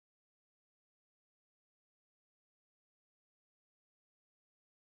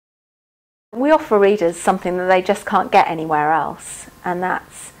We offer readers something that they just can't get anywhere else, and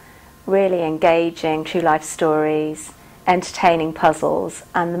that's really engaging true life stories, entertaining puzzles,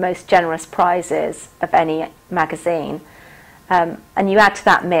 and the most generous prizes of any magazine. And you add to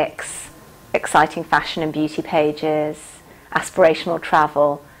that mix exciting fashion and beauty pages, aspirational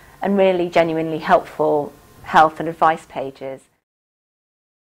travel, and really genuinely helpful health and advice pages.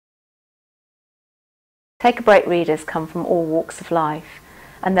 Take a Break readers come from all walks of life,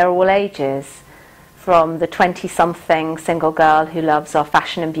 and they're all ages, from the 20-something single girl who loves our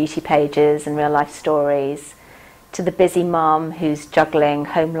fashion and beauty pages and real life stories, to the busy mum who's juggling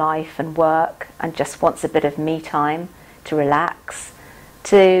home life and work and just wants a bit of me time to relax,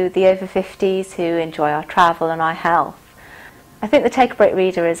 to the over 50s who enjoy our travel and our health. I think the Take a Break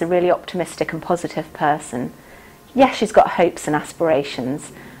reader is a really optimistic and positive person. Yes, she's got hopes and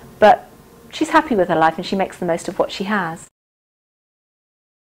aspirations, but she's happy with her life and she makes the most of what she has.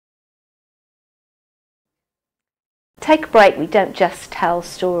 Take a Break, we don't just tell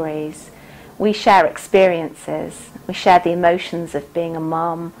stories. We share experiences. We share the emotions of being a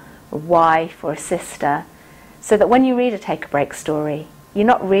mum, a wife or a sister, so that when you read a Take a Break story, you're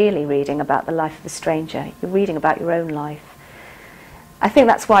not really reading about the life of a stranger, you're reading about your own life. I think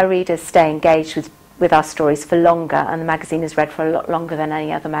that's why readers stay engaged with our stories for longer, and the magazine is read for a lot longer than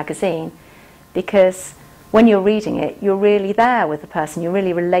any other magazine, because when you're reading it, you're really there with the person, you're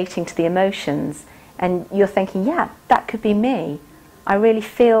really relating to the emotions, and you're thinking, yeah, that could be me. I really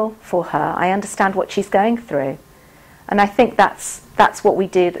feel for her. I understand what she's going through. And I think that's what we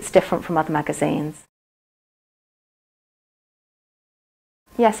do that's different from other magazines.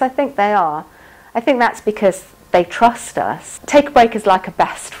 Yes, I think they are. I think that's because they trust us. Take a Break is like a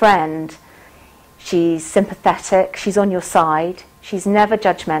best friend. She's sympathetic, she's on your side, she's never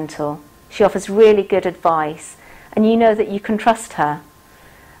judgmental, she offers really good advice, and you know that you can trust her.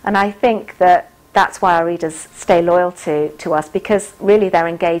 And I think that's why our readers stay loyal to us, because really they're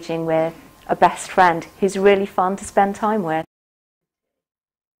engaging with a best friend who's really fun to spend time with.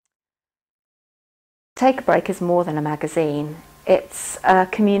 Take a Break is more than a magazine. It's a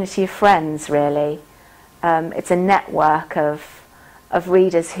community of friends, really. It's a network of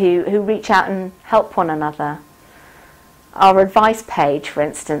readers who reach out and help one another. Our advice page, for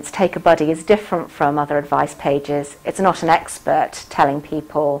instance, Take a Buddy, is different from other advice pages. It's not an expert telling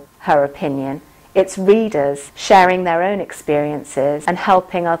people her opinion. It's readers sharing their own experiences and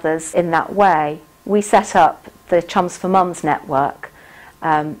helping others in that way. We set up the Chums for Mums network,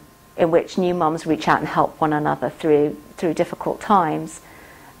 in which new mums reach out and help one another through difficult times.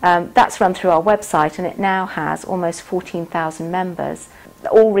 That's run through our website, and it now has almost 14,000 members,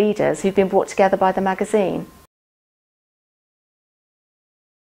 all readers who've been brought together by the magazine.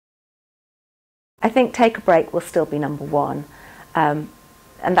 I think Take a Break will still be number one.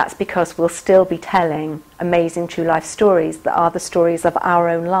 And that's because we'll still be telling amazing true life stories that are the stories of our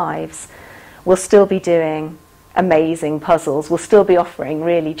own lives. We'll still be doing amazing puzzles. We'll still be offering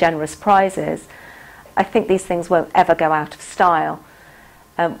really generous prizes. I think these things won't ever go out of style.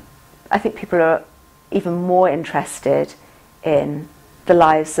 I think people are even more interested in the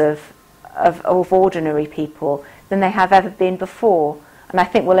lives of ordinary people than they have ever been before. And I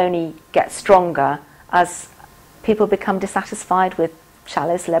think we'll only get stronger as people become dissatisfied with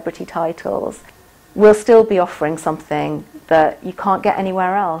shallow celebrity titles. We'll still be offering something that you can't get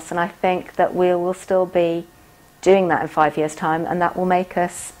anywhere else, and I think that we will still be doing that in 5 years' time, and that will make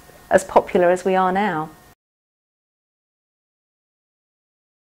us as popular as we are now.